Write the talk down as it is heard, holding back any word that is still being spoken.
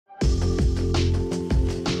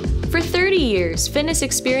For 30 years, Fitness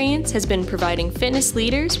Experience has been providing fitness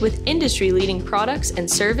leaders with industry-leading products and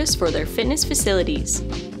service for their fitness facilities.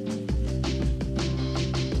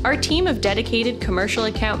 Our team of dedicated commercial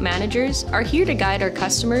account managers are here to guide our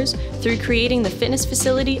customers through creating the fitness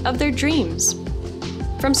facility of their dreams.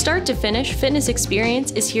 From start to finish, Fitness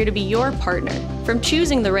Experience is here to be your partner. From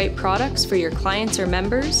choosing the right products for your clients or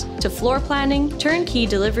members, to floor planning, turnkey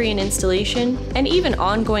delivery and installation, and even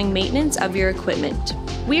ongoing maintenance of your equipment.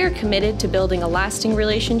 We are committed to building a lasting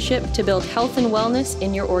relationship to build health and wellness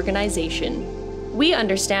in your organization. We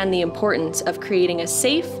understand the importance of creating a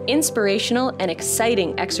safe, inspirational, and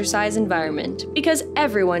exciting exercise environment because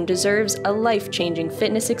everyone deserves a life-changing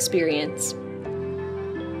fitness experience.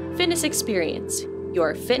 Fitness Experience.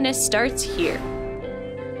 Your fitness starts here.